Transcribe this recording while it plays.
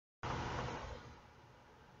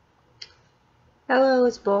Hello,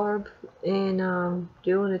 it's Barb, and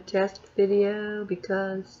doing a test video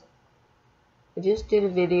because I just did a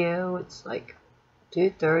video. It's like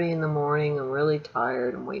 2:30 in the morning. I'm really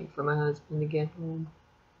tired. I'm waiting for my husband to get home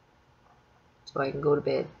so I can go to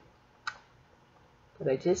bed. But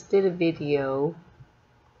I just did a video,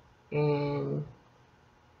 and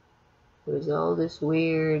there was all this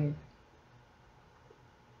weird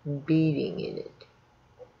beating in it.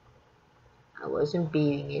 I wasn't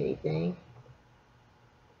beating anything.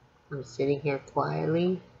 I'm sitting here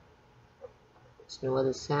quietly. There's no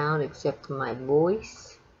other sound except for my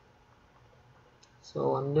voice.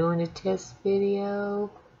 So I'm doing a test video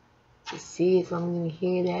to see if I'm going to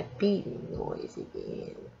hear that beating noise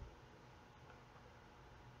again.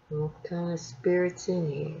 What kind of spirit's in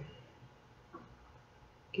here?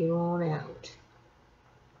 Get on out.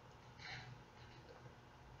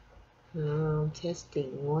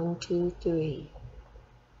 Testing 1, 2, 3.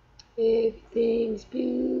 Everything's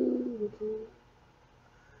beautiful.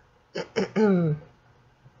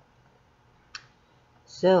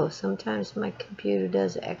 So sometimes my computer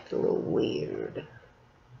does act a little weird.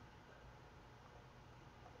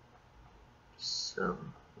 So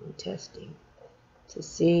I'm testing to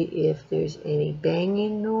see if there's any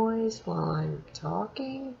banging noise while I'm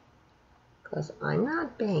talking, because I'm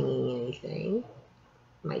not banging anything.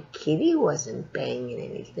 My kitty wasn't banging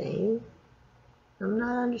anything. I'm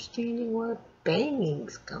not understanding where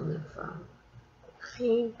banging's coming from. I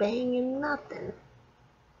ain't banging nothing.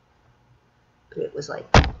 But it was like,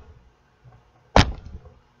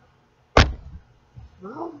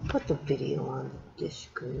 I'll put the video on this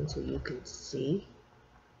screen so you can see.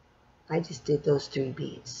 I just did those 3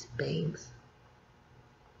 beats, bangs.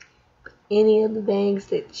 But any of the bangs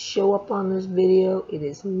that show up on this video, it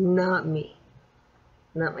is not me.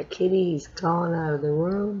 Not my kitty. He's calling out of the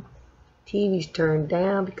room. TV's turned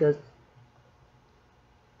down because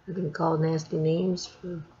I've been called nasty names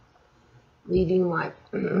for leaving my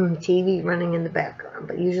TV running in the background.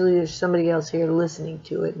 But usually there's somebody else here listening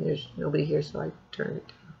to it, and there's nobody here, so I turn it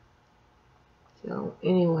down. So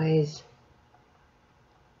anyways,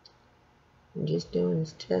 I'm just doing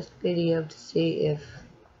this test video to see if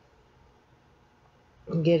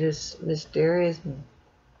I can get a mysterious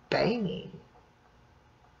banging.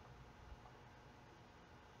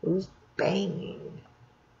 Who's banging?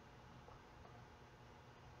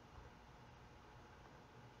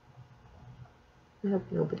 I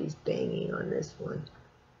hope nobody's banging on this one.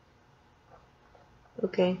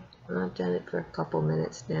 Okay, I've done it for a couple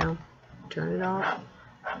minutes now. Turn it off.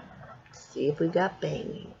 See if we got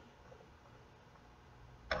banging.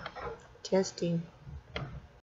 Testing.